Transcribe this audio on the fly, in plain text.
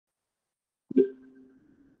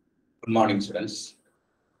Good morning, students.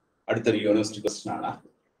 അടുത്തൊരു university question ആണ്.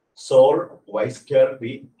 Solve y square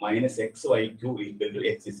p minus X Y Q equal to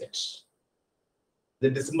X Z. ഇത്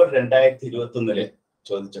December 2021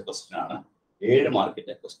 ചോദിച്ച question ആണ്. 7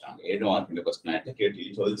 മാർക്കിന്റെ question ആണ്. 7 മാർക്കിന്റെ ക്വസ്റ്റ്യൻ ആയിട്ട് KTU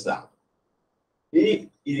ചോദിച്ചതാണ്. ഈ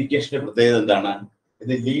ഇക്വേഷന്റെ പ്രത്യേകത എന്താണ്?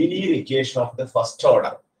 ഇത് linear equation of the first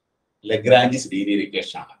order ലഗ്രാഞ്ചിസ് linear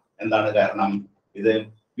equation ആണ്. എന്താണ് കാരണം? ഇത്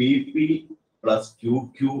P P plus Q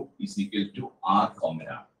Q is equal to R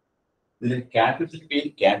ഫോമിലാണ്. ഇതിൽ capital P,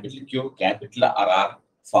 capital Q, capital R are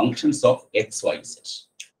functions of X Y set.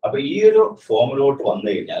 അപ്പൊ ഈ ഒരു ഫോമിലോട്ട് വന്നു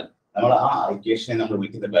കഴിഞ്ഞാൽ നമ്മൾ ആ ഇക്വേഷനെ നമ്മൾ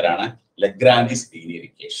വിളിക്കുന്ന പേരാണ് ലഗ്രാഞ്ചിസ് ലീനിയർ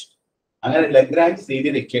ഇക്വേഷൻ. അങ്ങനെ ലഗ്രാഞ്ചിസ്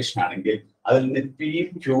ലീനിയർ ഇക്വേഷൻ ആണെങ്കിൽ അതിൽ നിന്ന്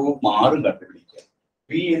പിയും ക്യൂവും മാറും കണ്ടുപിടിക്കുക.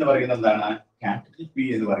 പി എന്ന് പറയുന്നത് എന്താണ്? ക്യാപിറ്റൽ പി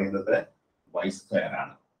എന്ന് പറയുന്നത് വൈ സ്ക്വയർ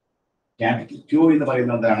ആണ്. ക്യാപിറ്റൽ ക്യൂ എന്ന്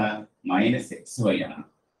പറയുന്നത് എന്താണ്? മൈനസ് എക്സ് വൈ ആണ്.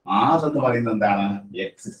 ആർ എന്ന് പറയുന്നത് എന്താണ്?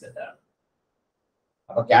 എക്സ് സെഡ് ആണ്.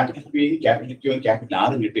 അപ്പൊ capital P, capital Q, capital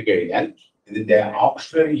R കിട്ടിക്കഴിഞ്ഞാൽ ഇതിന്റെ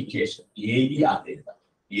ഓക്സിലറി ഇക്വേഷൻ എ ആണ് എഴുതാം.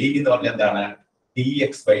 എ എന്ന് പറഞ്ഞാൽ എന്താണ്? T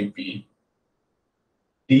X by P,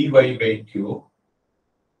 T Y by Q,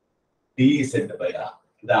 T Z by R.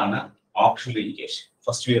 ഇതാണ് auxiliary equation.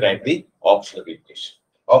 First we write the auxiliary equation.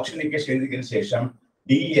 Auxiliary equation എഴുതിയതിനു ശേഷം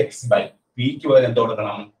D X by പിക്ക് വരെ എന്ത്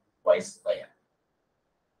കൊടുക്കണം? Y square.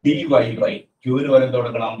 D Y by ക്യൂവിന് വരെ എന്ത്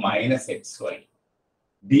കൊടുക്കണം? Minus X Y.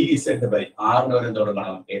 D Z by ആറിന് വരെ എന്ത്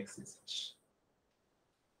കൊടുക്കണം? X Z.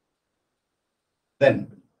 Then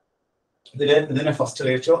ഇതിന് ഫസ്റ്റ്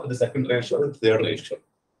റേഷ്യോ, ഇത് സെക്കൻഡ് റേഷ്യോ, ഇത് തേർഡ് റേഷ്യോ.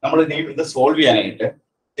 നമ്മൾ ഇത് സോൾവ് ചെയ്യാനായിട്ട്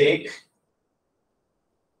take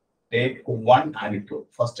 1 and 2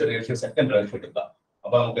 first ratio second ratio എടുക്കാം.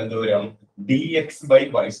 അപ്പൊ നമുക്ക് എന്ത് വരും? D X by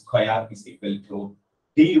Y square is equal to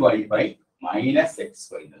T Y by minus X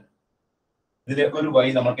Y. ഇതിലേക്ക് ഒരു വൈ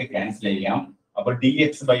നമുക്ക് ക്യാൻസൽ ചെയ്യാം. അപ്പൊ D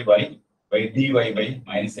X by Y by D Y by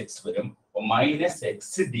minus X വരും. Minus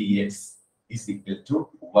X D X is equal to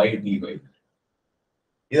Y D Y.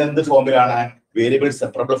 ഇതെന്ത് ഫോമിലാണ്? Variable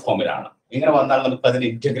separable ഫോമിലാണ്. ഇങ്ങനെ വന്നാൽ നമുക്ക് അതിനെ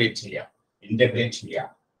ഇന്റഗ്രേറ്റ് ചെയ്യാം.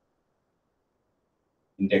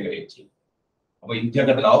 അപ്പൊ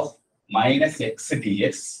integral of minus X D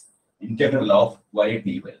X, integral of Y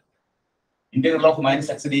D Y. Integral of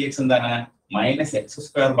minus X D X എന്താണ്? Minus X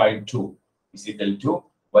square by 2 is equal to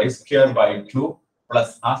y square by 2 plus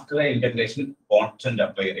after the integration constant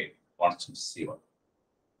apply rate, constant c1.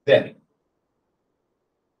 Then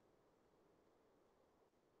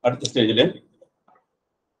അടുത്ത സ്റ്റേജില്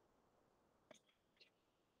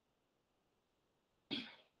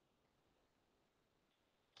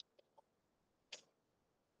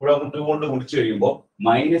ഇവിടെ 2 കൊണ്ട് ഗുണിച്ചു കഴിയുമ്പോൾ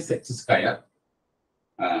minus X square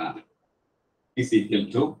is equal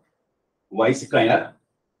to y square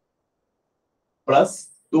plus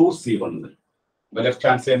 2c1. Left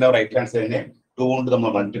hand സൈഡിനെ right hand സൈഡിനെ 2 കൊണ്ട് നമ്മൾ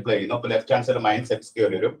multiply ചെയ്യുന്നു. അപ്പൊ left hand side minus X square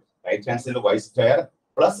വരും, right hand side Y square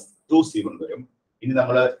plus 2c1 വരും. ഇനി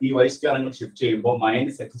നമ്മൾ ഈ വൈ സ്ക്വയർ അങ്ങ് ഷിഫ്റ്റ് ചെയ്യുമ്പോൾ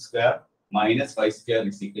minus X square minus Y square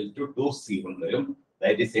is equal to 2c1 വരും.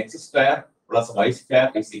 That is X square plus Y square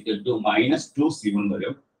is equal to minus 2c1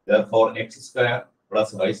 വരും. Therefore X square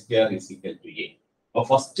plus Y square is equal to A. അപ്പോൾ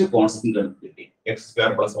first constant കിട്ടി, X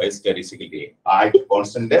square plus Y square is equal to A. ആദ്യത്തെ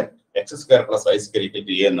constant X square plus Y square equal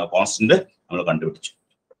to A എന്ന constant നമ്മൾ കണ്ടുപിടിച്ചു.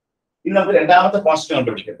 ഇനി നമുക്ക് രണ്ടാമത്തെ constant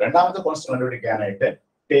കണ്ടുപിടിക്കാം. രണ്ടാമത്തെ കോൺസ്റ്റന്റ് കണ്ടുപിടിക്കാനായിട്ട്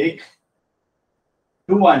take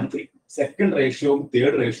 2 and 3 second റേഷ്യോയും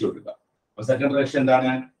third ratio എടുക്കുക. അപ്പൊ സെക്കൻഡ് റേഷ്യോ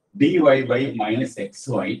എന്താണ്? D Y by minus X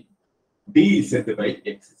Y D Z by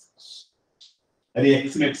X. അത്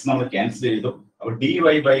എക്സും എക്സ് നമ്മൾ ക്യാൻസൽ ചെയ്തു. അപ്പൊ D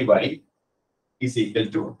Y by Y is equal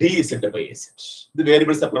to d z by z. ഇത്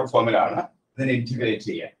വേരിയബിൾ സെപ്പറബിൾ ഫോമിലാണ്. ഇതിനെ ഇന്റഗ്രേറ്റ്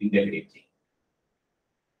ചെയ്യാം.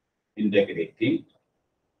 Integrating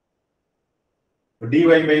D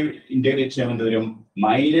Y by integrate ചെയ്യാൻ എന്ത് വരും?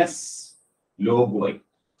 Minus log Y.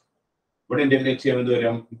 ഇവിടെ ഇന്റഗ്രേറ്റ് ചെയ്യാൻ എന്ത്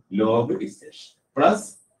വരും? Log z plus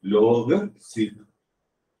log c.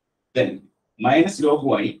 then minus log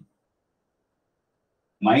y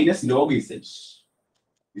minus log z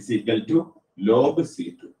is equal to log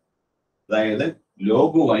c2. അതായത്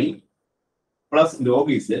log Y plus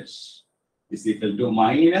log Z is equal to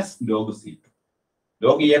minus log C to.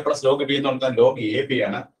 Log A plus log B എന്ന് പറഞ്ഞാൽ log A B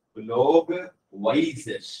ആണ്. Log Y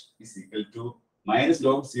Z is equal to minus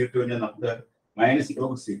log C to. നമുക്ക് minus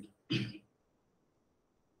log C to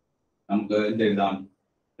നമുക്ക് എന്ത് എഴുതാം?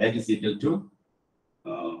 That is equal to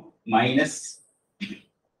minus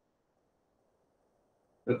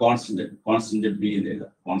constant b in there,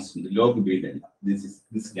 constant log b in there.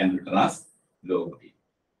 This can be written as log b.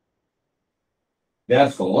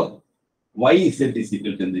 Therefore y z is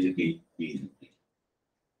equal to b.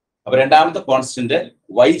 അപ്പോൾ രണ്ടാമത്തെ constant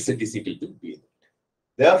y z is equal to b.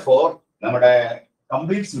 Therefore നമ്മുടെ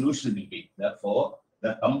complete solution will be, therefore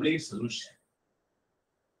the complete solution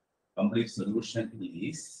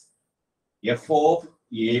is f of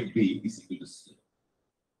ab is equal to 0.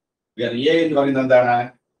 Where a എന്ന് പറയുന്നത് എന്താണ്?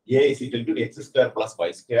 A is equal to x square plus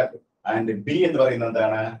y square and b എന്ന് പറയുന്നത്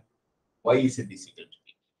എന്താണ്? y is equal to b.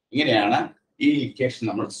 ഇങ്ങനെയാണ് ഈ equation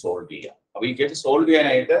നമ്മൾ solve ചെയ്യുക. അപ്പോൾ ഈ ഇക്വേഷൻ സോൾവ്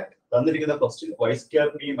ചെയ്യാനായിട്ട് തന്നിരിക്കുന്ന question y square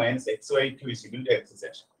b minus xy2 is equal to xz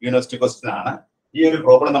university question ആണ്. ഈ ഒരു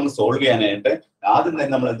പ്രോബ്ലം നമ്മൾ സോൾവ് ചെയ്യാനായിട്ട് ആദ്യം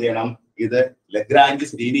തന്നെ നമ്മൾ എന്ത് ചെയ്യണം? ഇത്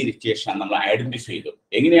ലഗ്രാഞ്ചസ് ലീനിയർ ഇക്വേഷൻ നമ്മൾ ഐഡന്റിഫൈ ചെയ്തു.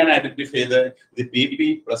 എങ്ങനെയാണ് ഐഡന്റിഫൈ ചെയ്തത്? ഇത് P P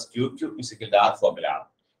plus Q Q is equal to R ഫോർമുലയാണ്.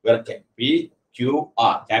 ഇവർക്ക് P Q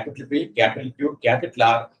R, capital P capital Q capital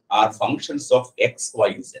are functions of X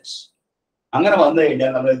Y Z. അങ്ങനെ വന്നു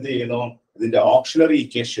കഴിഞ്ഞാൽ നമ്മൾ എന്ത് ചെയ്യുന്നു? ഇതിന്റെ ഓക്സിലറി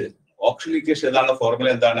ഇക്വേഷൻ ഏതാണുള്ള ഫോർമുല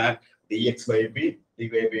എന്താണ്? D X by P D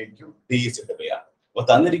Y by Q D Z by R. അപ്പൊ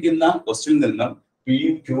തന്നിരിക്കുന്ന ക്വസ്റ്റ്യനിൽ നിന്നും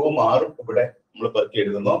പിയും ക്യൂവും ആറും ഇവിടെ നമ്മൾ പെറുക്കി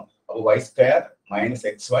എഴുതുന്നു. അപ്പൊ Y square minus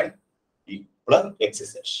X Y plus X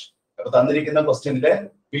Z. അപ്പൊ തന്നിരിക്കുന്ന ക്വസ്റ്റ്യനിലെ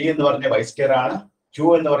പി എന്ന് പറഞ്ഞ വൈ സ്ക്വയർ ആണ്, ക്യൂ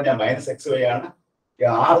എന്ന് പറഞ്ഞാൽ മൈനസ് എക്സ് വൈ ആണ്,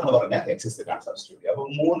 ആർ എന്ന് പറഞ്ഞാൽ എക്സ് സെഡ് ആണ് സബ്സ്റ്റിറ്റ്യൂട്ട്. അപ്പൊ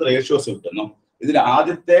 3 റേഷ്യോസ് കിട്ടുന്നു. ഇതിൽ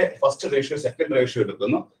ആദ്യത്തെ ഫസ്റ്റ് റേഷ്യോ സെക്കൻഡ് റേഷ്യോ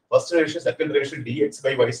എടുക്കുന്നു. First ratio second ratio D X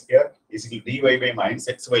by Y square is D Y by minus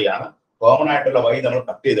X Y ആണ്. കോമൺ ആയിട്ടുള്ള വൈ നമ്മൾ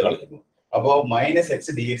കട്ട് ചെയ്ത് കളയുന്നു. അപ്പോൾ minus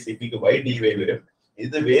X D X equal to Y D Y വരും.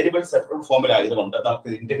 ഇത് variable separate ഫോമിൽ ആയതുകൊണ്ട് നമുക്ക്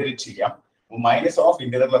ഇന്റഗ്രേറ്റ് ചെയ്യാം. Minus of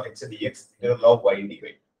integral of X D X integral of Y D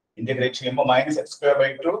Y integrate ചെയ്യുമ്പോൾ minus X square by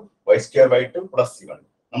 2 Y square by 2 plus C 1.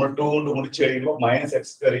 നമ്മൾ 2 കൊണ്ട് മുടിച്ച് കഴിയുമ്പോൾ minus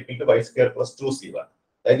X square equal to Y square plus 2c1.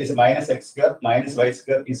 That is minus X square minus Y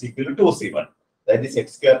square is equal to 2c1. That is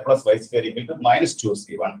X square plus Y square equal to minus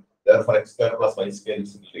 2c1. therefore x square plus y square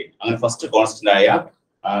is equal to 8. അങ്ങനെ first constant ആയ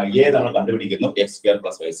a നമ്മൾ കണ്ടുപിടിക്കുന്നു. x square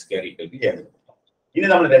plus y square equal to a. ഇനി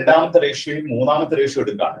നമ്മൾ രണ്ടാമത്തെ റേഷ്യോയും മൂന്നാമത്തെ ratio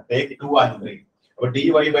എടുക്കുകയാണ്. Take 2 and 3. അപ്പോൾ dy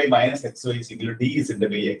by minus xy is equal to d is into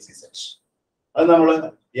by x z. അത് നമ്മൾ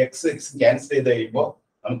x ക്യാൻസൽ ചെയ്ത് കഴിയുമ്പോൾ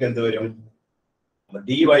നമുക്ക് എന്ത് വരും?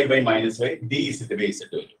 dy by minus y d is into by z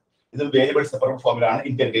വരും. ഇത് വേരിയബിൾ സെപ്പറേറ്റ് ഫോമിലാണ്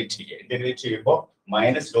ഇന്റഗ്രേറ്റ് ചെയ്യുക. ഇന്റഗ്രേറ്റ് ചെയ്യുമ്പോൾ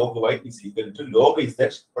minus log y is equal to log z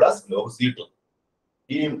plus log c2.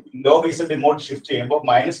 ഈ log z ഇങ്ങോട്ട് ഷിഫ്റ്റ് ചെയ്യുമ്പോൾ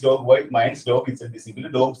minus log y minus log z is equal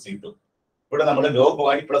to log c2. ഇവിടെ നമ്മൾ log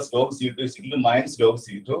y plus log c2 is equal to minus log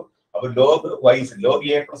c2. അപ്പോൾ log y log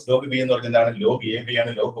a plus log b എന്ന് പറഞ്ഞാൽ എന്താണ്? log a b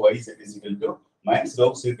ആണ്. log y z is equal to minus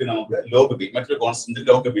log c2 നമുക്ക് log b മറ്റൊരു constant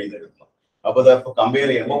log b എന്ന് എഴുതുന്നു. അപ്പോൾ therefore കമ്പയർ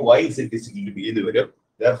ചെയ്യുമ്പോൾ y z is equal to b എന്ന് വരും.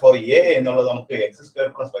 therefore a എന്നുള്ളത് നമുക്ക് x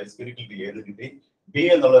square plus y square equal to a എന്ന് കിട്ടി. b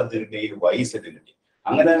എന്നുള്ളത് എന്ത് കിട്ടി? y z കിട്ടി.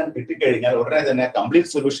 അങ്ങനെ കിട്ടിക്കഴിഞ്ഞാൽ ഉടനെ തന്നെ കംപ്ലീറ്റ്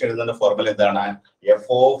സൊല്യൂഷൻ എഴുതുന്ന ഫോർമുല എന്താണ്? f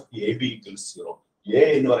of ab equals 0. a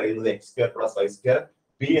എന്ന് പറയുന്നത് x square plus y square,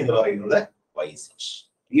 b എന്ന് പറയുന്നത് y z.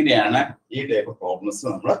 ഇങ്ങനെയാണ് ഈ ടൈപ്പ് പ്രോബ്ലംസ്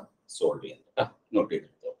നമ്മൾ സോൾവ് ചെയ്യുന്നത്. നോട്ട് ചെയ്തു.